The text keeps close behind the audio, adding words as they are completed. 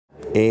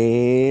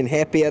and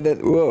happier than,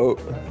 whoa.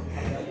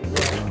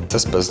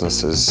 This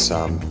business is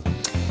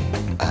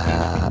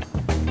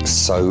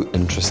so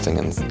interesting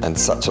and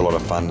such a lot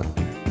of fun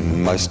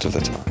most of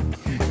the time.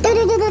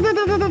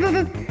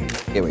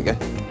 Here we go.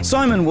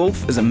 Simon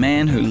Woolf is a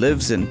man who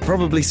lives and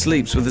probably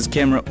sleeps with his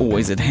camera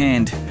always at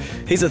hand.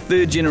 He's a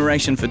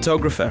third-generation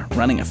photographer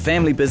running a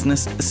family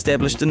business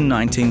established in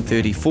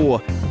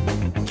 1934.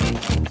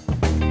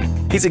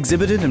 He's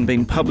exhibited and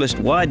been published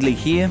widely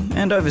here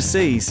and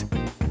overseas.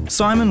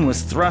 Simon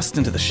was thrust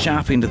into the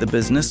sharp end of the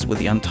business with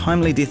the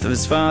untimely death of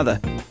his father,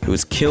 who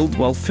was killed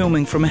while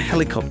filming from a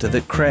helicopter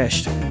that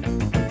crashed.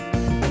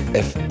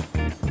 If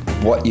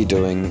what you're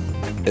doing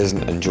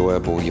isn't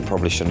enjoyable, you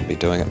probably shouldn't be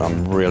doing it. And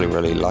I'm really,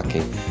 really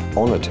lucky,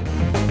 honoured.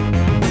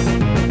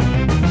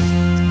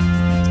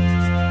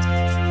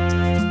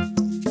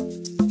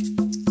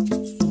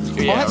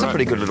 Yeah, that's a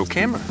pretty good little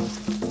camera.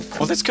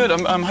 Well, that's good.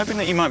 I'm hoping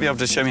that you might be able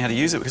to show me how to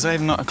use it, because I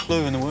have not a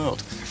clue in the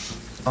world.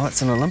 Oh,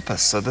 it's an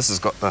Olympus, so this has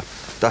got the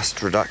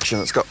dust reduction.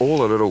 It's got all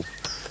the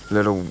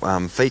little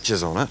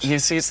features on it. Yeah,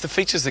 see, it's the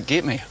features that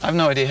get me. I have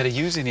no idea how to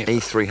use any of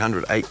it.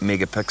 E300 8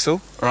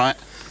 megapixel. Right.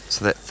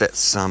 So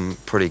that's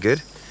pretty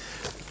good.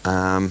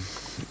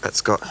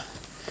 It's got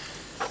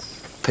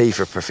P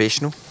for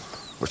professional,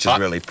 which is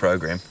really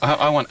program.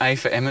 I want A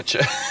for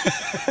amateur.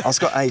 It's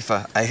got A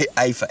for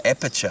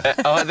aperture.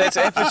 Oh, that's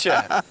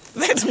aperture.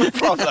 That's my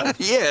problem.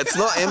 Yeah, it's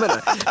not amateur.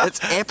 It's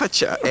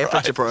aperture.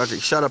 Aperture priority,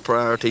 shutter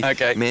priority,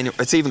 manual.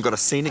 It's even got a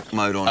scenic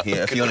mode on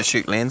here if you want to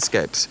shoot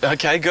landscapes.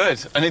 Okay,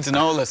 good. I need to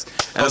know all this.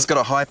 And it's got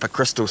a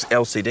hyper-crystal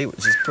LCD, which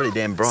is pretty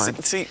damn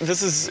bright. See,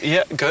 this is,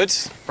 yeah, good.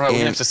 Right, we're going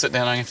to have to sit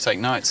down and I have to take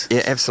notes.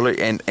 Yeah,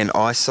 absolutely. And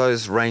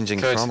ISOs ranging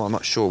from, I'm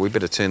not sure, we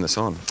better turn this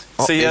on.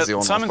 See,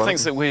 Simon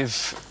thinks that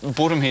we've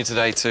brought him here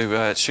today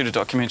to shoot a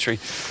documentary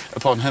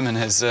upon him and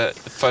his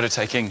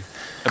photo-taking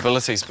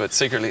abilities, but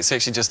secretly it's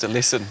actually just a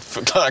lesson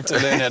for Clarke to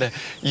learn how to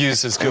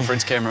use his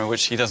girlfriend's camera,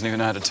 which he doesn't even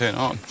know how to turn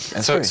on.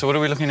 So what are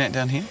we looking at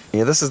down here?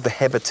 Yeah, this is the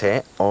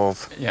habitat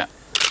of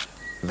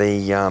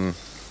the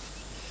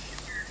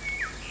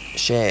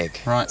shag.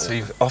 Right, so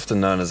you've...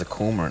 Often known as a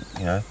cormorant,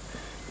 you know,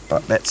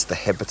 but that's the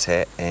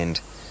habitat, and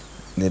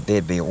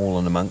they'd be all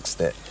in amongst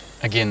that.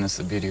 Again, that's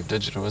the beauty of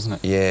digital, isn't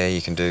it? Yeah,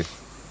 you can do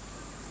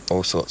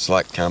all sorts.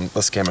 Like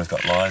this camera's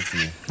got live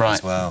view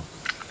as well.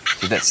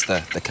 So that's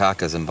the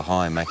carcass in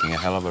behind making a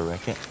hell of a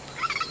racket.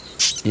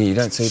 Yeah, you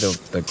don't see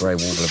the grey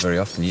warbler very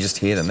often. You just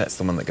hear them. That's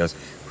the one that goes...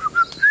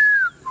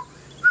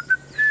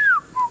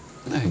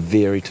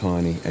 Very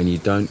tiny, and you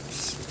don't...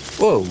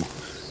 Whoa!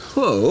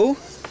 Whoa!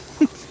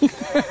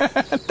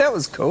 That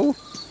was cool.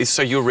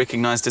 So you're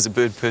recognised as a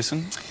bird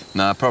person?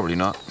 No, probably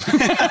not.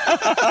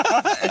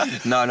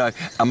 No.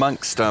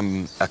 Amongst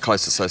a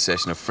close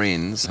association of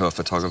friends who are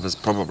photographers,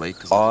 probably.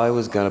 I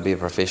was going to be a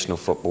professional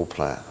football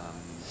player.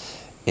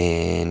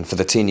 And for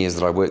the 10 years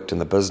that I worked in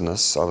the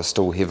business, I was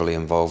still heavily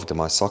involved in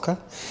my soccer.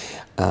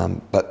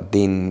 But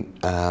then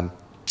I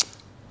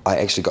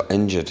actually got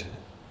injured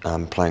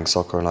playing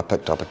soccer, and I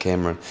picked up a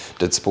camera and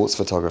did sports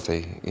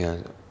photography, you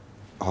know,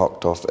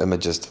 hocked off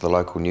images to the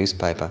local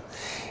newspaper.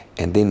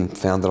 And then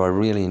found that I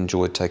really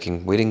enjoyed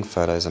taking wedding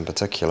photos in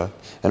particular,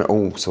 and it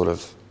all sort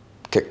of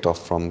kicked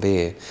off from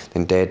there.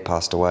 Then Dad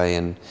passed away,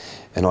 and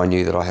I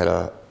knew that I had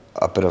a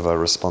bit of a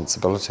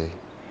responsibility.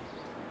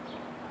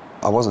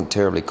 I wasn't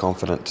terribly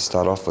confident to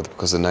start off with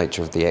because the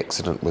nature of the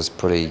accident was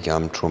pretty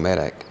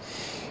traumatic.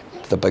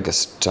 The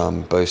biggest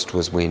boost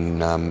was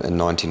when in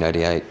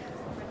 1988,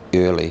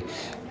 early,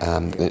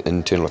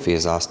 Internal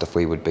Affairs asked if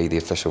we would be the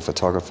official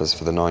photographers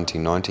for the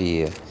 1990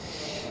 year.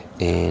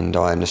 And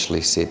I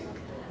initially said,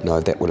 no,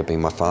 that would have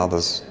been my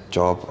father's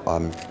job.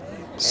 I'm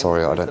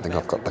sorry, I don't think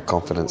I've got the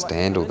confidence to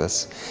handle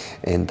this.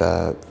 And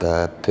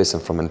the person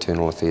from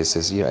Internal Affairs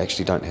says, you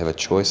actually don't have a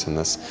choice in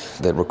this.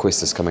 The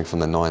request is coming from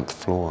the 9th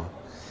floor.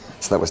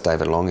 So that was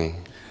David Longy.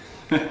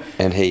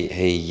 And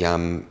he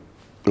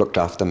looked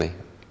after me.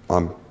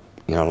 I'm,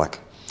 you know, like,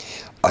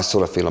 I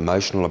sort of feel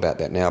emotional about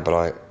that now,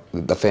 but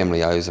the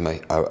family owes him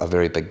a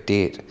very big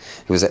debt.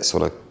 He was that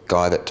sort of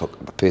guy that took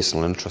a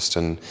personal interest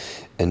in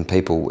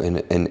people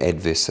in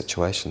adverse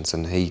situations,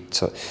 and he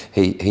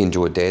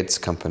enjoyed Dad's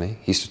company.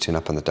 He used to turn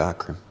up in the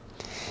darkroom,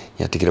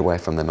 to get away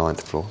from the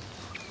 9th floor.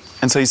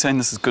 And so you're saying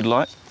this is good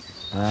light?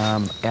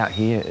 Out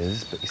here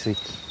is, but you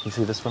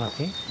see this one up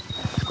here?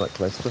 It's quite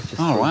close to us.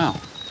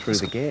 Just through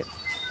the gap.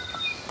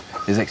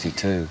 There's actually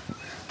two.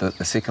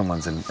 The second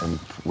one's in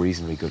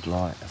reasonably good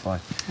light. If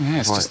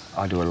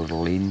I do a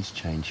little lens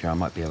change here, I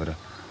might be able to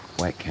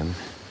whack him.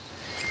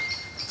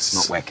 It's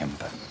not whack him,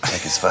 but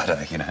take his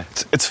photo, you know.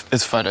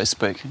 It's photo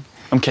speaking.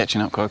 I'm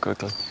catching up quite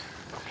quickly.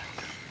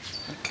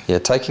 Yeah,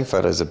 taking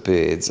photos of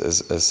birds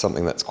is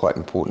something that's quite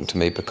important to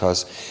me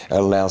because it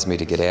allows me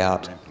to get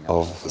out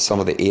of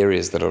some of the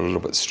areas that are a little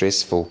bit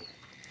stressful.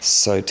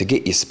 So to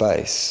get your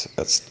space,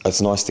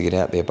 it's nice to get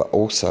out there, but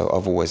also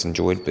I've always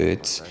enjoyed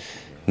birds.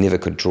 Never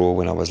could draw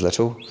when I was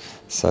little,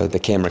 so the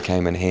camera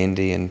came in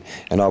handy, and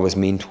I was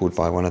mentored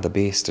by one of the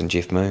best, in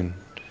Jeff Moon.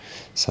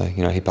 So,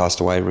 he passed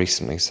away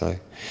recently, so,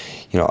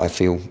 I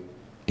feel,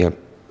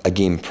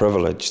 again,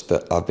 privileged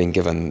that I've been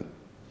given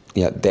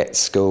that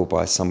skill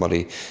by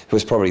somebody who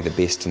was probably the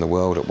best in the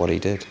world at what he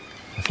did.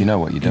 If you know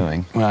what you're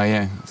doing. Well,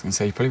 yeah, I was going to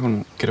say, you probably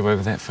wouldn't get away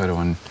with that photo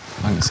on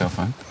your cell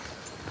phone.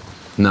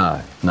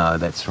 No,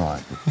 that's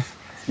right.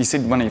 You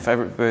said one of your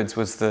favourite birds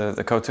was the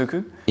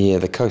kautuku? Yeah,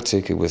 the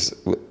kautuku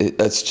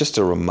it's just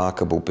a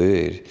remarkable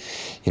bird.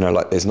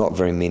 Like there's not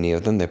very many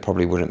of them. There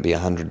probably wouldn't be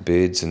 100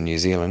 birds in New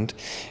Zealand.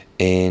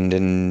 And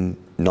in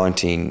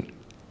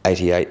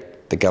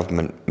 1988, the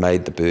government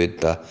made the bird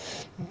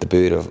the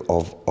bird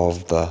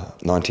of the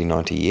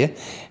 1990 year,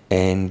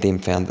 and then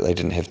found that they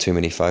didn't have too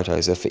many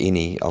photos, if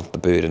any, of the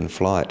bird in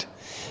flight.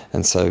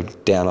 And so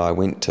down I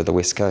went to the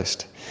West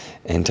Coast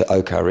and to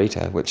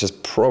Okarita, which is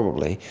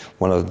probably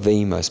one of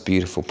the most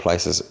beautiful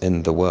places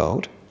in the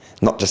world,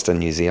 not just in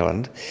New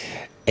Zealand,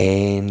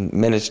 and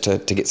managed to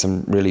get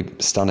some really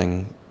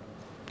stunning,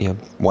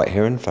 white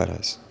heron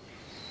photos.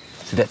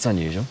 See, that's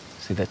unusual.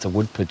 See, that's a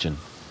wood pigeon.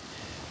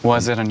 Why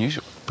is that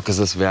unusual? Because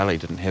this valley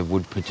didn't have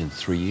wood pigeons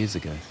 3 years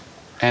ago.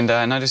 And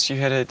I noticed you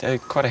had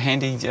quite a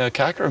handy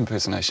kaka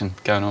impersonation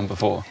going on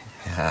before.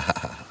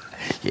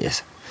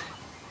 Yes.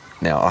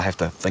 Now I have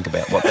to think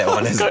about what that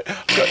one is.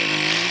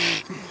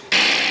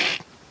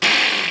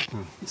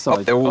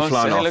 Sorry. They're all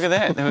flown off. Look at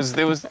that.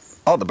 There was.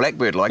 Oh, the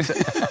blackbird likes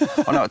it.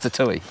 Oh no, it's a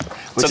tui.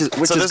 Which is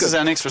this is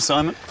our next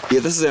assignment? Yeah,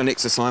 this is our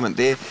next assignment.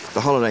 The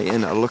Holiday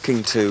Inn are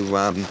looking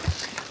to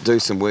do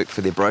some work for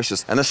their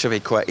brochures, and this should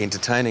be quite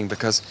entertaining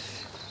because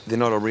they're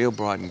not a real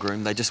bride and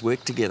groom, they just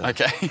work together.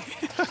 Okay.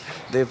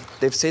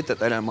 They've said that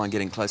they don't mind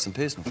getting close and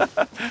personal.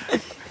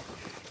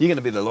 You're going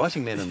to be the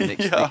lighting man in the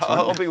next one.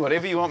 I'll be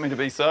whatever you want me to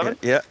be, Simon.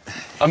 Yeah.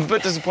 I'm a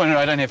bit disappointed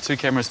I don't have 2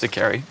 cameras to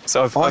carry.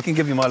 So I can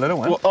give you my little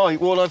one.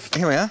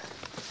 Here we are.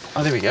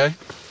 Oh, there we go.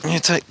 Yeah,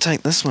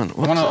 take this one. I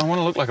want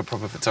to look like a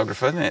proper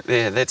photographer.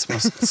 That's my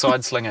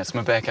side slinger. It's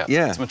my backup.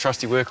 Yeah. It's my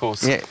trusty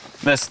workhorse. Yeah.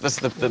 That's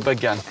the big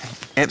gun.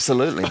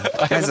 Absolutely.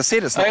 As I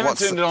said, it's not I haven't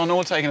turned it on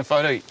or taken a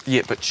photo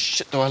yet, but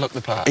shit, do I look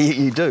the part?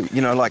 You do.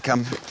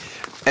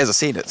 As I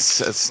said,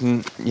 it's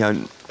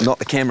not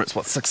the camera.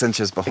 It's 6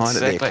 inches behind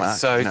it there, Clarke.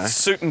 So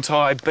suit and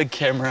tie, big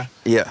camera.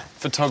 Yeah.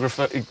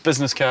 Photographer,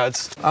 business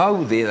cards.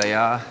 Oh, there they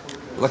are,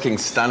 looking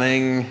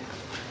stunning.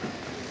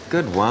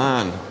 Good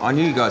one. I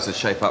knew you guys would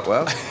shape up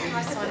well.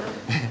 Nice one.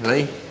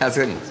 Lee, how's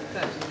it?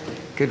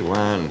 Good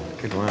one.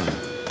 Good one.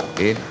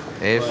 Ed,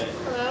 Ev.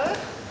 Hello.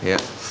 Yeah.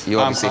 You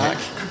obviously Clarke.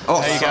 Oh,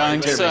 how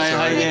you going?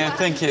 Yeah,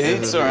 thank you.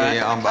 It's all right.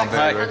 Yeah, I'm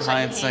very.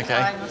 Hi, it's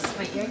okay. Hi, nice to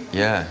meet you.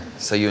 Yeah.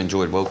 So you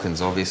enjoyed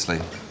Wilkins, obviously.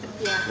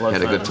 Yeah.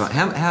 Had a good time.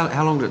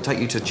 How long did it take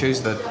you to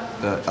choose the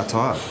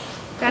attire?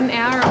 About an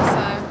hour or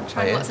so.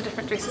 Tried yeah? lots of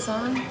different dresses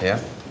on.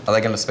 Yeah. Are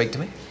they going to speak to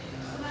me?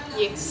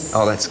 Yes.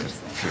 Oh, that's good.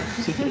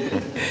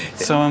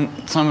 So,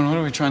 Simon, what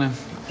are we trying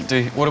to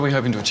do? What are we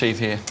hoping to achieve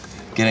here?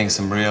 Getting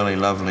some really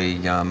lovely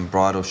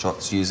bridal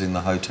shots using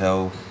the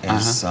hotel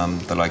as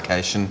the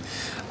location.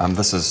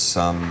 This is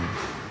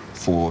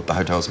for the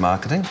hotel's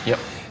marketing. Yep.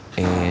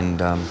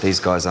 And these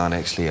guys aren't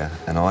actually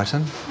an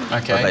item.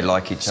 Okay. But they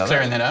like each other.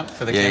 Clearing that up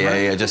for the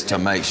camera. Yeah, just to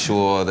make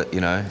sure that,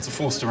 It's a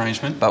forced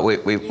arrangement. But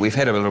we've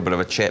had a little bit of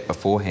a chat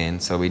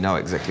beforehand, so we know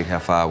exactly how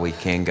far we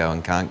can go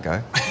and can't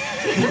go.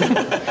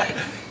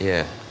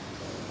 Yeah.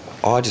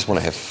 I just want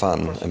to have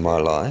fun in my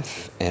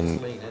life,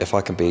 and if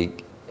I can be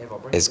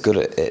as good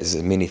at as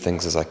many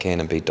things as I can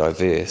and be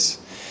diverse,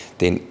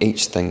 then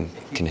each thing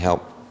can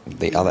help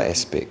the other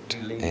aspect,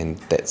 and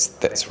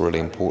that's really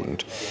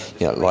important.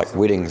 Like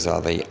weddings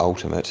are the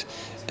ultimate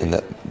in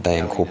that they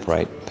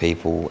incorporate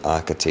people,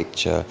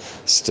 architecture,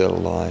 still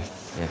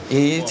life.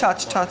 Yeah,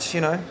 touch,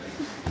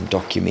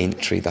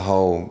 documentary, the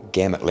whole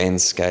gamut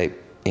landscape,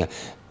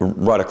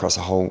 right across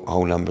a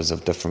whole numbers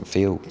of different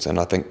fields. And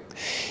I think,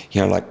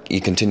 like you're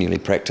continually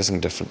practicing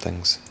different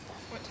things.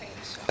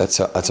 It's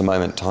a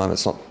moment in time.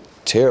 It's not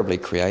terribly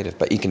creative,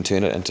 but you can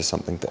turn it into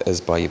something that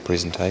is by your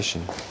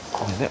presentation.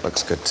 Yeah, that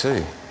looks good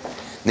too.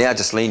 Now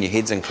just lean your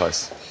heads in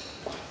close.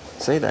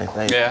 See, they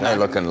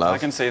look in love. I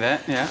can see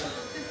that, yeah.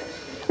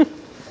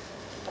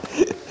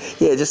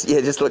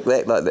 just look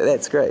like that.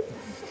 That's great.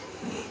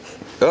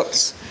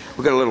 Oops,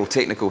 we've got a little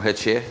technical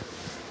hitch here.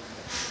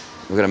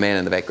 We've got a man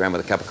in the background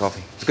with a cup of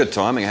coffee. It's good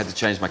timing. I had to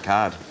change my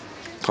card.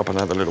 Pop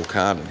another little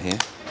card in here.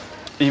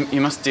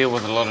 You must deal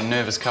with a lot of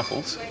nervous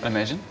couples, I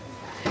imagine.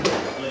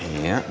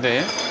 Yeah. Do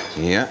you?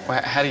 Yeah.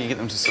 Well, how do you get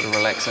them to sort of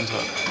relax into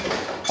it?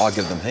 I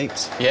give them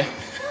heaps. Yeah.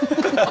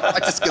 I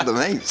just give them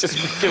heaps.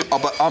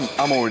 But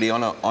I'm already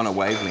on a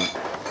wavelength.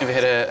 Ever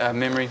had a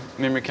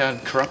memory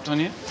card corrupt on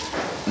you?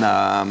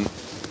 No,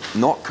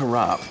 not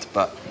corrupt,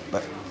 but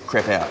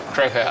crap out.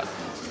 Crap out.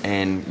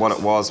 And what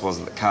it was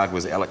that the card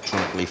was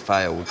electronically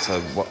failed.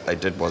 So what they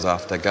did was,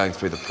 after going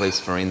through the police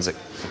forensic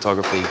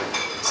photography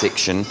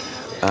section,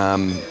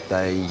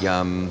 they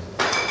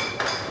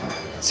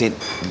sent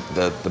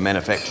the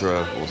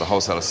manufacturer, or the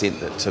wholesaler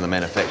sent it to the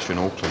manufacturer in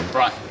Auckland.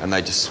 Right. And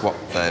they just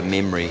swapped the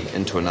memory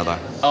into another.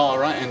 Oh,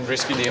 right, and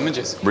rescued the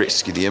images.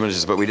 Rescued the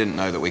images, but we didn't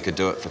know that we could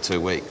do it for 2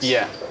 weeks.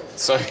 Yeah.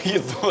 So you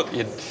thought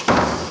you'd...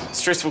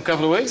 Stressful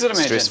couple of weeks, I'd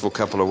imagine. Stressful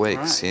couple of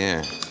weeks, right.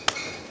 Yeah.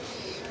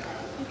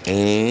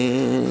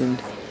 And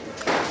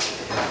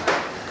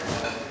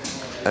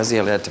is he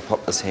allowed to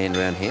pop his hand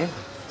around here?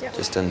 Yep.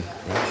 Just in.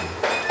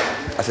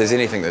 Yeah. If there's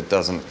anything that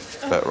doesn't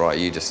fit right,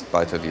 you just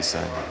both of you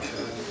say.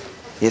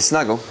 Yeah,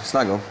 snuggle,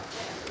 snuggle.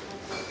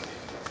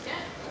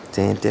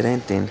 Dun, dun,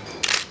 dun, dun.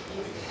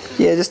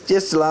 Yeah,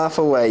 just laugh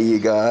away, you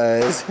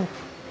guys.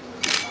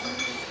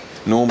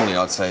 Normally,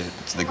 I'd say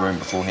to the groom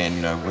beforehand,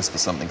 you know, whisper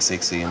something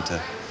sexy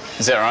into.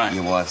 Is that right?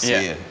 Your wife's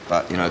ear.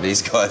 But, you know,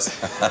 these guys,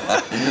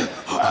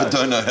 I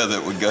don't know how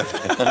that would go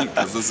down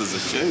because this is a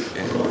shoot.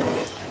 Yeah.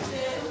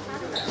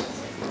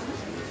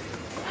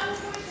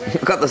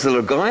 You've got this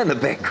little guy in the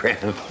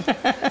background.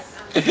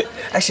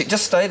 Actually,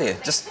 just stay there.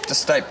 Just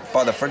stay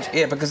by the fridge.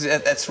 Yeah, because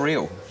that's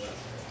real.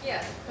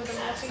 Yeah.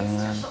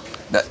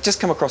 Just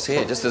come across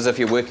here, just as if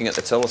you're working at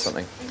the till or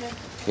something. Okay.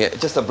 Yeah,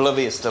 just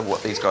oblivious to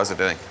what these guys are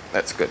doing.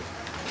 That's good.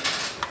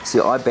 See,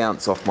 I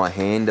bounce off my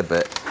hand a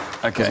bit.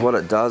 Okay. Because what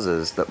it does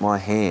is that my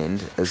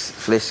hand is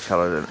flesh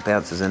coloured and it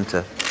bounces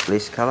into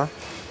flesh colour.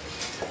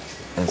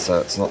 And so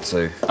it's not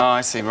too... Oh,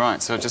 I see,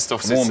 right. So it just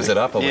offsets... Warms it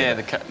up a little bit. Yeah,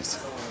 the cuts.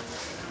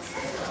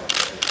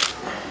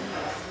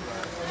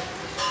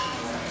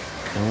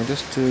 And we'll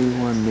just do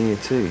one there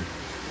too.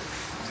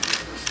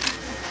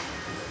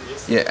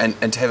 Yeah,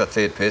 and to have a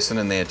third person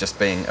in there just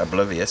being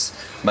oblivious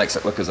makes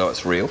it look as though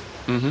it's real.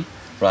 Mm-hmm.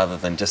 Rather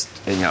than just,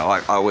 you know,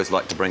 I always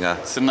like to bring a...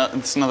 It's another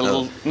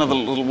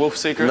little wolf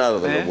secret. Another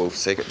little wolf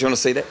secret. Do you want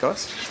to see that,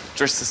 guys?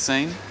 Dress the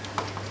scene.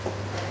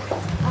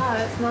 Oh,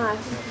 that's nice.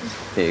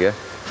 Here you go.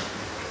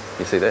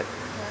 You see that? Wow.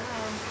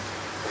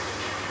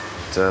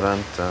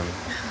 Dun-dun-dun.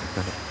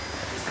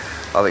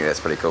 I think that's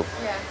pretty cool.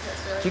 Yeah,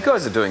 that's really You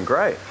guys are doing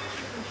great.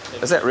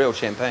 Is that real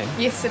champagne?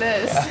 Yes, it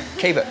is. Yeah.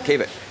 Keep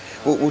it.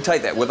 We'll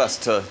take that with us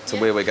to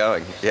where we're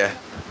going. Yeah.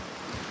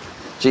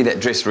 Gee, that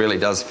dress really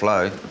does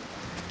flow.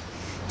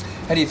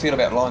 How do you feel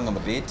about lying on the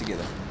bed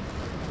together?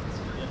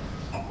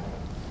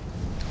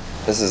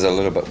 This is a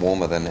little bit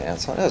warmer than the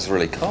outside. It's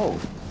really cold.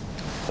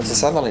 It's a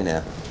southerly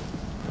now.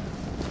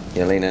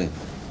 Yeah, lean in.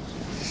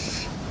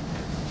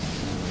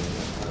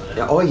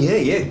 Yeah, oh,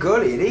 yeah,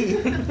 good, Eddie.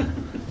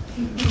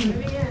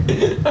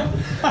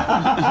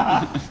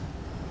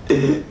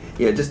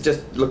 Yeah, just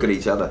look at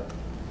each other.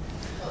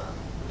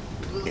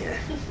 Yeah.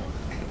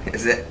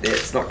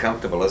 It's not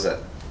comfortable, is it?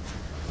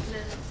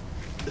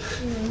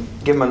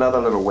 Give him another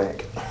little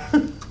whack.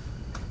 Do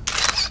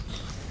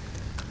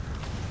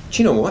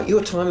you know what?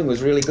 Your timing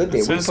was really good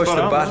there. We pushed the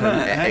button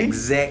at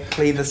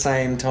exactly the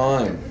same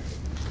time.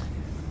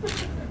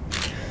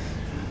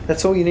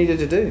 That's all you needed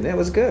to do. That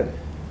was good.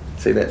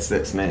 See,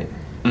 that's me.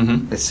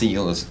 Mm-hmm. Let's see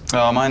yours.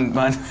 Oh, mine.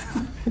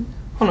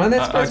 Oh no,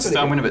 that's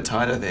I went a bit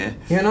tighter there.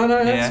 Yeah, no,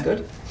 that's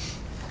good.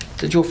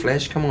 Did your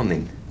flash come on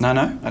then?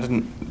 No, I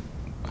didn't.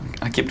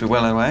 I kept it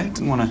well away.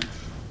 Didn't want to.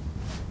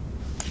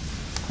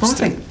 I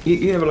think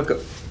you have a look.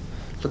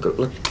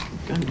 Go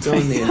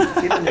in there.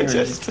 Get in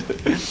there.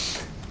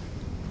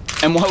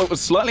 And while it was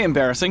slightly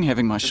embarrassing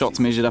having my shots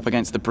measured up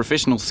against the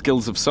professional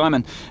skills of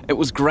Simon, it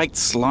was great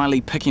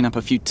slyly picking up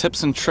a few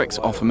tips and tricks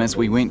off him as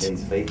we went.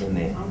 These feet in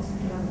there. No,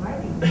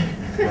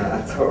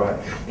 that's all right.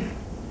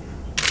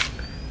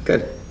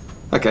 Good.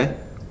 Okay,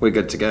 we're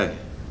good to go.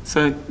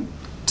 So,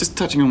 just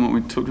touching on what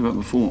we talked about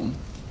before,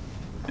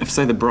 if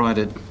say the bride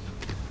had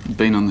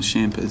been on the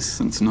champers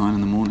since 9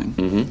 in the morning,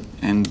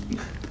 and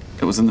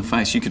it was in the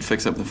face, you could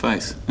fix up the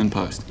face in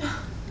post.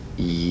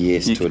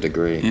 Yes, to a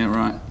degree. Yeah,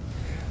 right.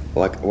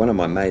 Like one of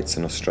my mates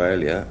in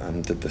Australia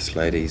did this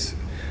lady's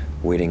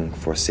wedding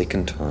for a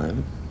second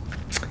time,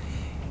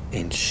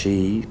 and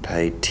she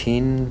paid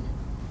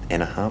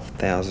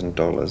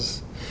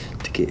 $10,500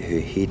 to get her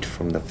head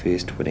from the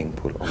first wedding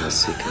put on the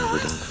second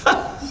wedding.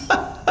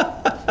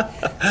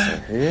 So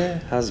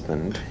her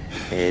husband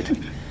had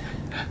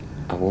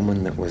a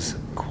woman that was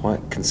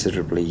quite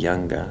considerably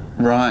younger.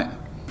 Right.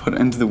 Put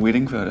into the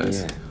wedding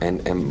photos. Yeah.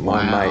 And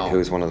my mate, who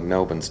was one of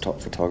Melbourne's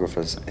top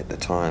photographers at the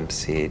time,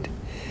 said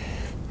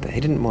that he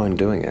didn't mind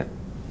doing it,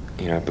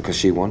 you know, because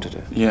she wanted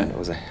it. Yeah. And it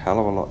was a hell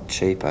of a lot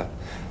cheaper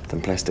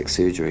than plastic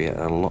surgery and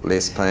a lot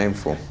less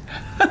painful.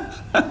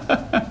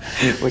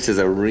 Which is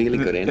a really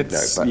good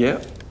anecdote. But, you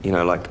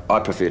know, like, I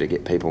prefer to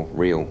get people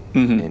real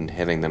and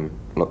having them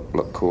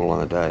look cool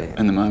on a day.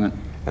 In the moment.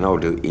 And I'll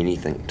do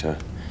anything to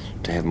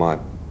have my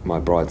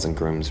brides and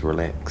grooms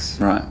relax.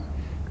 Right.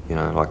 You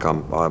know, like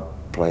I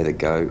play the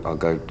go. I'll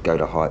go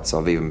to heights.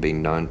 I've even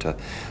been known to,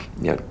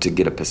 you know, to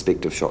get a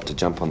perspective shot to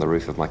jump on the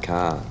roof of my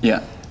car.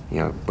 Yeah. You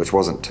know, which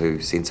wasn't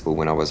too sensible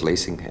when I was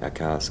leasing our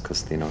cars,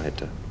 because then I had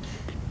to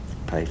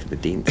pay for the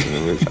dents in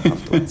the roof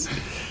afterwards.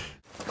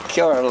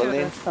 Kia ora,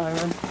 Lynn.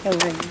 Simon.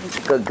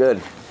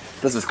 Good.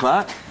 This is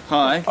Clarke.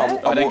 Hi.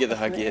 I didn't get the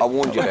hug yet. I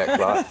warned you about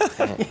Clarke.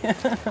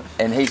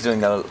 And he's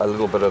doing a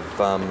little bit of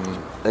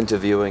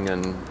interviewing,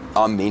 and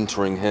I'm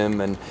mentoring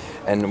him, and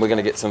we're going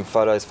to get some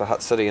photos for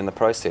Hut City in the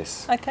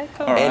process. Okay,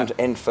 cool.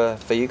 And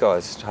for you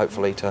guys,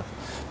 hopefully, to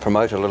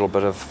promote a little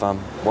bit of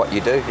what you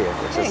do here,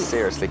 which is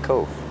seriously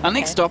cool. Our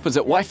next stop is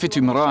at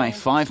Waiwhetū Marae,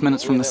 5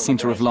 minutes from the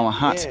centre of Lower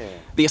Hutt.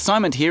 The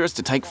assignment here is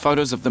to take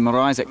photos of the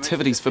marae's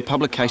activities for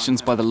publications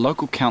by the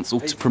local council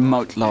to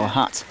promote Lower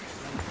Hutt.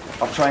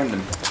 I've trained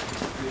them.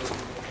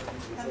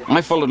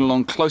 I followed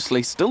along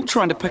closely, still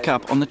trying to pick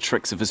up on the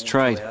tricks of his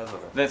trade.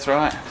 That's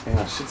right.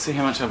 I should see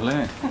how much I've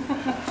learned.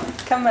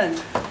 Come in.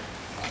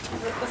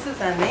 This is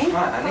Annie.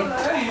 Hi,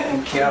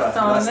 Annie. Kia ora.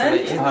 Simon. Nice to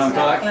meet you. Hi,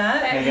 Clarke.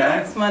 There you go.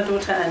 It's my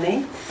daughter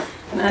Annie.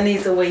 And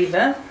Annie's a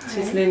weaver.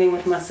 She's learning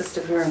with my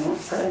sister Verona.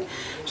 So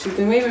she's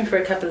been weaving for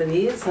a couple of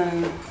years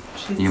and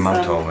she's... Your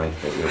mum told me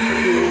that you were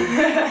pretty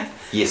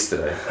cool.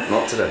 Yesterday,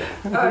 not today.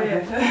 Oh,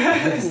 yeah.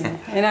 Yeah.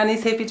 And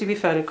Annie's happy to be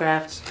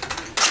photographed.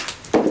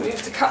 We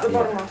have to cut the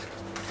bottom off.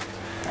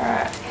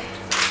 Alright.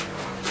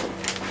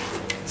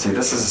 See,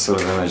 this is the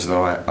sort of image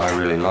that I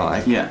really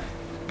like. Yeah.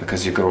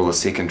 Because you've got all the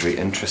secondary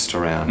interest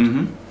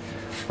around,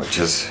 which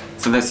is...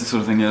 So that's the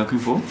sort of thing you're looking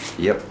for?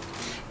 Yep.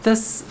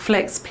 This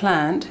flax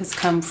plant has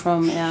come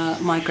from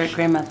my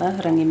great-grandmother,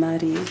 Rangi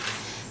Mari,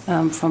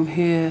 from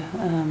her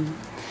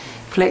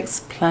flax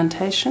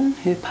plantation,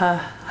 her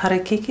pa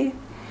harakeke.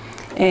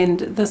 And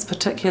this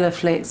particular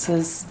flax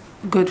is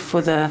good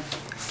for the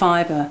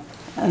fibre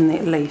in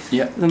that leaf,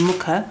 the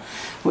muka,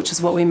 which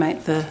is what we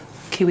make the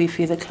kiwi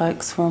feather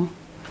cloaks from.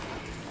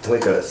 We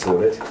got it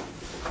sorted.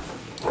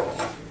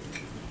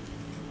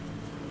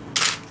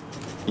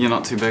 You're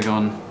not too big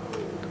on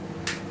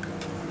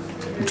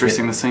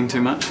dressing the scene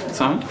too much,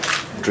 Simon?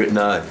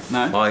 No.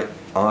 No?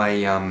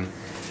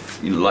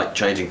 You like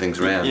changing things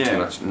around Yeah. too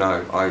much.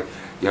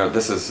 No,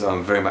 this is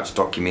very much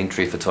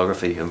documentary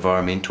photography,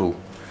 environmental,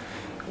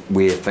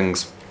 where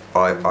things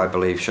I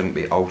believe shouldn't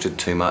be altered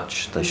too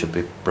much. They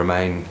should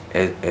remain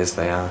as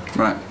they are.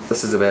 Right.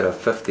 This is about a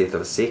 50th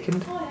of a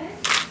second.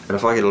 And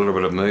if I get a little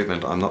bit of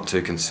movement, I'm not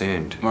too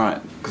concerned. Right,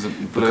 because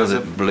it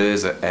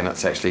blurs it, and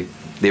it's actually,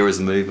 there is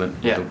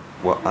movement with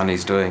what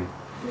Annie's doing.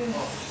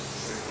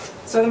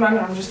 So at the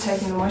moment I'm just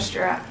taking the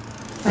moisture out.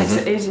 Makes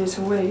it easier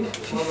to weave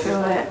if you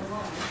feel that.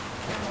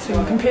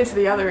 So compared to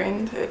the other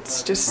end,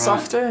 it's just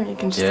softer and you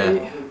can just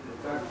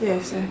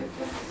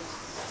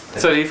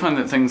So do you find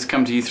that things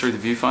come to you through the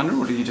viewfinder,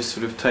 or do you just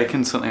sort of take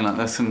in something like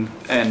this and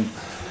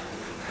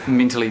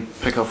mentally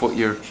pick off what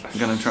you're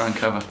going to try and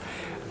cover?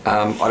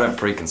 I don't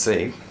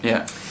preconceive.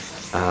 Yeah.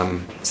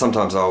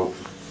 Sometimes I'll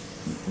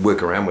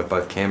work around with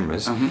both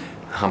cameras,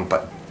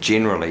 but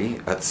generally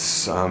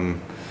it's a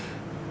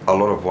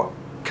lot of what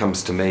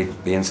comes to me,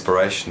 the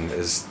inspiration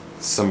is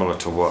similar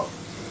to what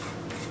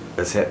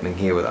is happening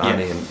here with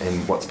Annie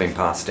and what's been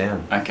passed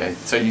down. Okay,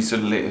 so you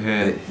sort of let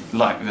her,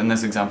 like in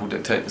this example,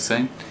 dictate the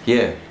scene?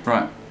 Yeah.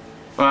 Right.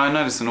 Well, I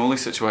notice in all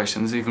these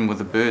situations, even with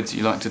the birds,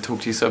 you like to talk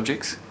to your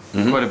subjects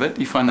quite a bit.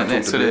 You find that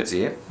that's sort birds, of...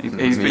 yeah.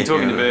 He's been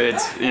talking to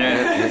birds,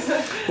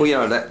 yeah.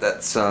 Well,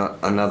 that's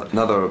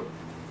another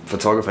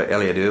photographer,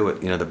 Elliot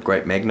Irwitt, the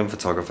great Magnum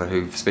photographer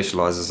who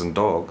specialises in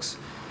dogs.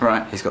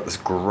 Right. He's got this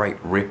great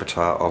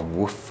repertoire of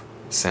woof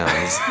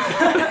sounds.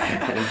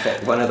 And in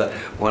fact,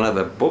 one of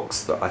the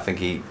books that I think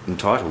he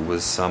entitled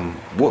was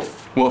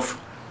Woof. Woof.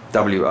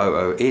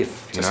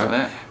 WOOF. Just like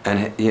that.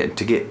 And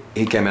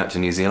he came out to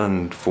New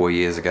Zealand 4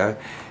 years ago,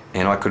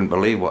 and I couldn't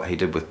believe what he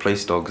did with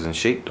police dogs and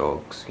sheep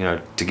dogs.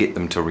 To get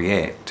them to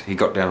react. He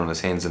got down on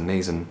his hands and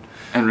knees and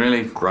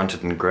really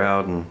grunted and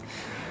growled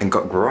and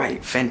got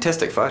great,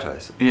 fantastic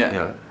photos.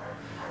 Yeah.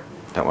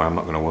 Don't worry, I'm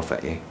not going to woof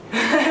at you.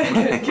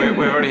 We've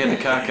already had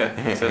the kaka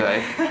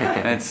today.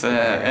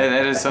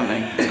 It is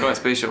something. It's quite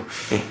special.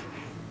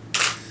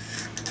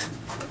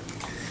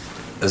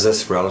 Is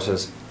this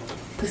relatives?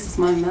 This is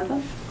my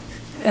mother.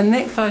 In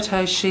that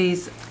photo,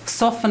 she's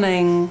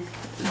softening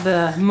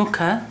the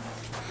muka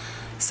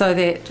so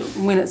that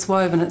when it's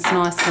woven, it's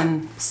nice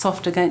and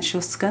soft against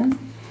your skin.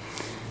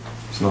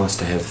 It's nice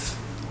to have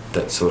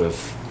that sort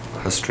of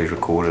history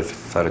recorded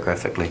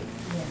photographically.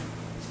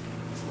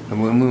 Yeah.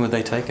 And when were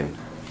they taken?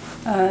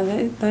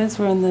 Those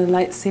were in the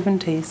late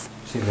 70s.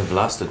 Seem to have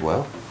lasted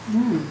well.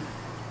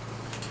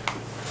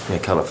 Yeah,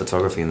 colour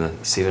photography in the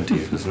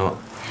 70s was not...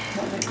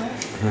 Not that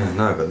great. Yeah,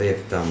 no, but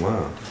they've done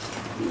well.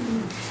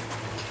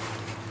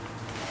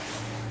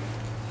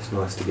 It's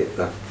nice to get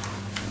the...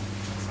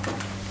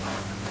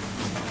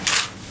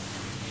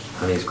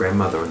 Honey's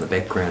grandmother in the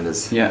background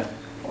is... Yeah.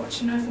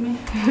 Watching over me.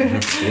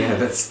 Yeah,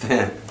 that's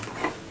there.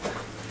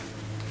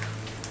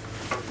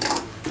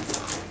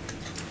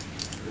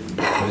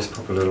 I'll just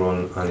pop a little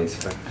on Honey's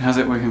face. How's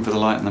it working for the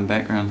light in the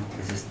background?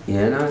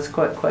 Yeah, no, it's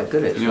quite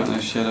good actually. You want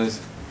those shadows?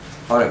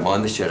 I don't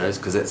mind the shadows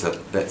because that's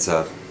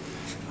a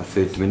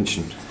third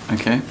dimension.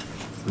 Okay.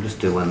 We'll just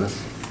do one this.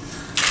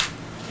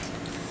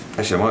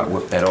 Actually, I might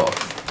whip that off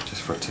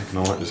just for a tick, and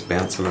I might just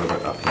bounce a little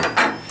bit up here.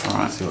 All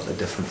right. See what the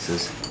difference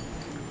is.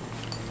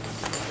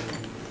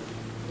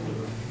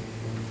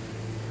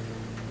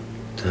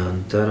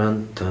 Dun dun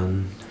dun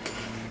dun.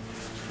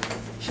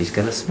 She's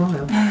gonna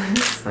smile.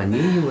 I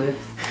knew you would.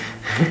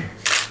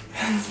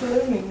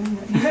 Swimming, isn't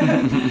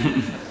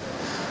it?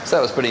 So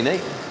that was pretty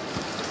neat.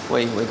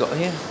 we got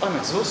here. I'm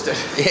exhausted.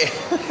 Yeah,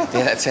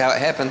 that's how it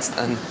happens.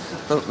 And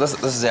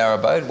this is our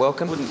abode.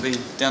 Welcome. Wouldn't be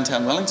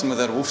downtown Wellington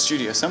without a Woolf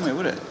studio somewhere,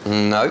 would it?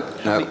 No,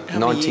 How many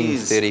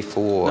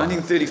 1934.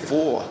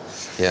 1934.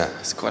 Yeah.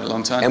 It's quite a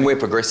long time. And we're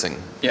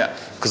progressing. Yeah.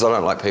 Because I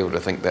don't like people to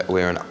think that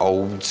we're an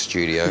old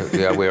studio.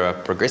 We're a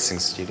progressing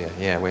studio.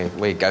 Yeah,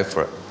 we go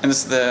for it. And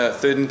this is the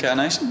third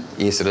incarnation?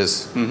 Yes, it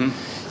is.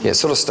 Mm-hmm. Yeah, it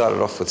sort of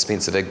started off with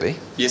Spencer Digby.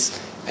 Yes.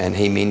 And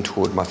he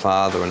mentored my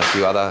father and a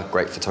few other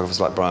great photographers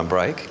like Brian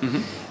Brake.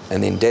 Mm-hmm.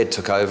 And then Dad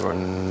took over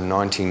in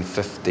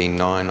 1959,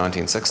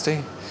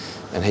 1960.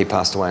 And he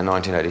passed away in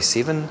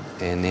 1987.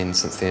 And then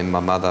since then, my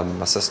mother,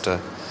 my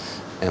sister,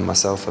 and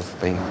myself have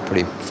been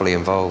pretty fully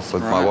involved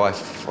with my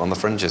wife on the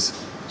fringes.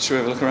 Should we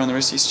have a look around the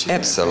rest of your studio?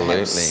 Absolutely.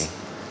 Perhaps?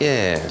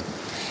 Yeah.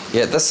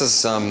 Yeah, this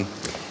is an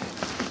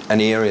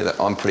area that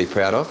I'm pretty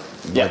proud of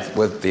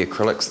with the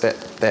acrylics.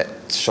 That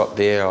shot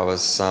there, I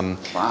was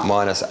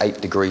minus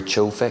 8-degree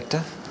chill factor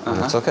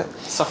when I took it.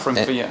 Suffering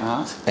for your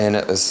art. And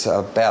it was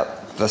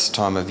about this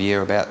time of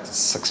year, about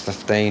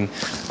 6:15,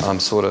 I'm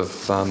sort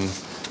of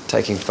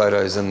taking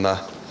photos in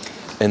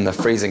the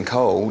freezing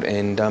cold,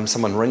 and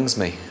someone rings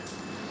me.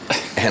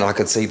 And I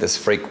could see this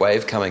freak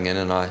wave coming in,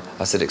 and I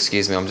said,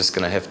 "Excuse me, I'm just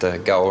going to have to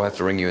go. I'll have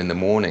to ring you in the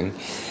morning."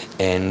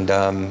 And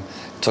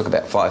took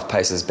about 5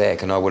 paces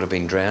back, and I would have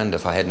been drowned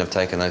if I hadn't have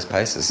taken those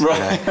paces.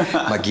 Right. You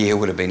know, my gear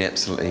would have been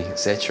absolutely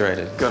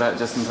saturated. Got out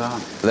just in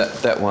time.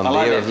 That one I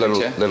like there that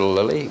of picture. little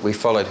Lily, we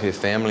followed her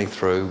family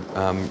through,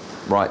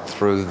 right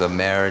through the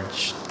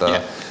marriage,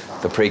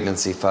 the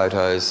pregnancy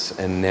photos,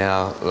 and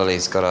now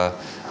Lily's got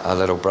a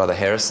little brother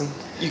Harrison.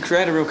 You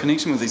create a real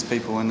connection with these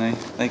people, and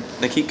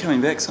they keep coming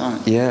back,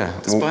 Simon. Yeah.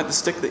 Despite the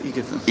stick that you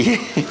give them. Yeah,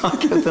 I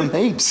give them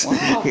heaps.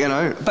 Wow. You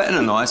know, but in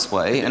a nice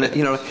way. And it,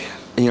 you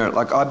know,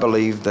 like I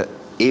believe that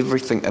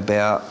everything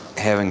about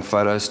having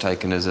photos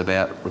taken is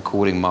about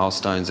recording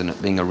milestones and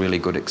it being a really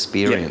good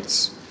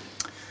experience.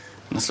 Yeah.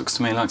 And this looks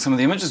to me like some of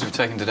the images we've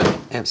taken today.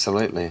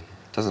 Absolutely.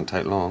 Doesn't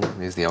take long.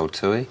 There's the old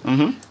tui.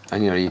 Mm-hmm.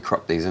 And you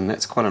crop these in.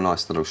 That's quite a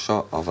nice little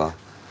shot of a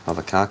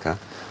kaka.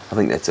 I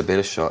think that's a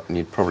better shot, and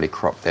you'd probably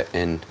crop that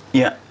in.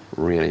 Yeah.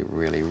 Really,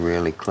 really,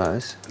 really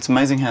close. It's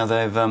amazing how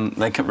they've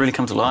really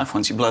come to life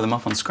once you blow them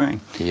up on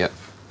screen. Yep.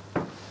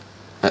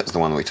 That's the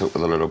one we took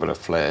with a little bit of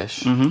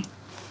flash. Mm-hmm.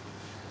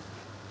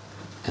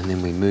 And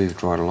then we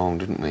moved right along,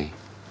 didn't we,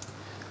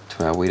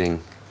 to our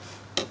wedding.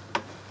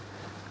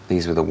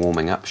 These were the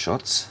warming up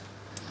shots.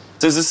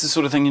 So is this the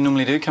sort of thing you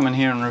normally do? Come in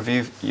here and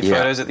review your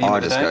photos at the end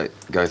of the day? I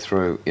just go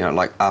through,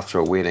 like after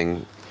a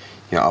wedding,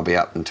 I'll be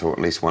up until at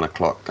least 1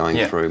 o'clock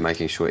going through,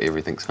 making sure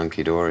everything's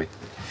hunky-dory.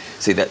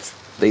 See,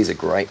 these are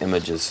great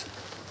images.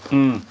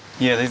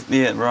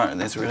 Yeah, right,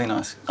 that's really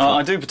nice. Oh,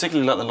 I do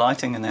particularly like the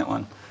lighting in that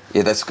one.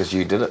 Yeah, that's because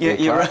you did it. Yeah,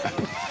 you're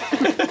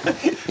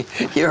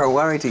right. You're a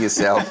worry to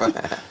yourself.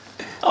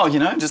 Oh,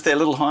 just their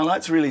little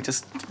highlights really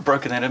just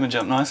broken that image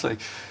up nicely.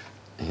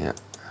 Yeah.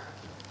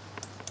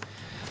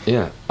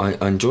 Yeah, I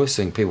enjoy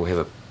seeing people have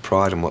a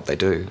pride in what they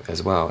do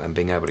as well and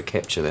being able to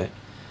capture that.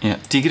 Yeah.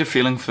 Do you get a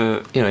feeling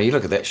for... You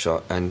look at that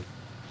shot and,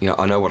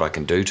 I know what I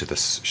can do to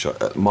this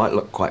shot. It might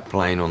look quite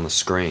plain on the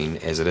screen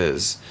as it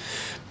is,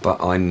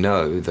 but I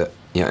know that,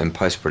 in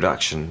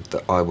post-production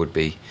that I would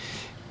be,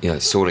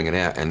 sorting it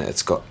out, and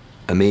it's got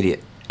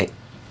immediate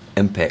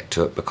impact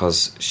to it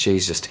because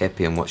she's just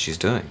happy in what she's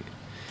doing.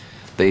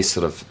 These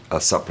sort of are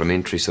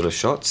supplementary sort of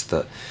shots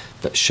that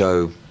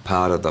show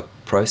part of the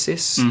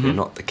process. They're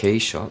not the key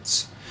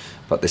shots,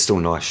 but they're still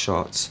nice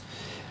shots.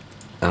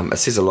 It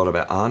says a lot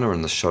about Anna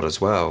in the shot as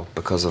well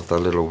because of the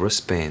little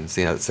wristbands.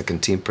 It's a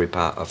contemporary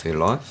part of her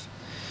life,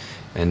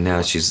 and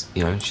now she's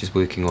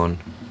working on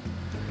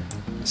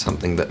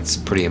something that's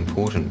pretty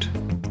important.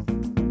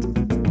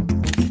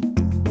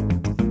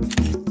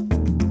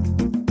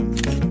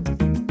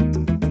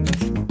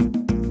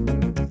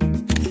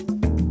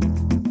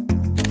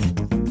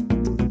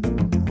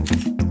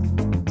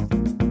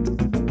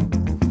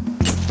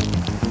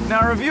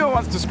 Now, a reviewer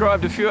once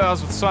described a few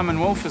hours with Simon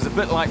Woolf as a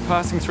bit like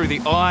passing through the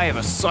eye of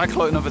a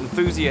cyclone of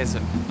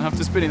enthusiasm. And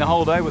after spending the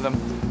whole day with him,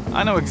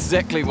 I know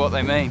exactly what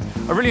they mean.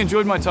 I really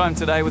enjoyed my time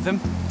today with him,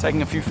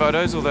 taking a few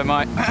photos, although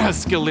my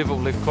skill level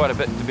left quite a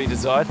bit to be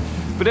desired.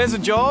 But as a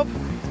job,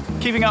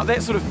 keeping up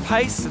that sort of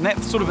pace and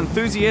that sort of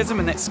enthusiasm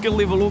and that skill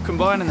level all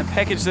combined in the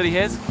package that he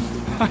has,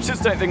 I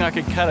just don't think I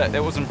could cut it.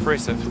 That was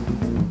impressive.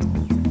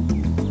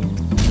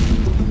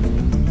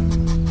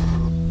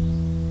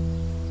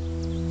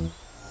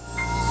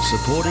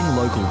 Supporting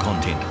local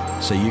content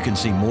so you can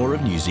see more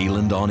of New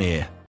Zealand on air.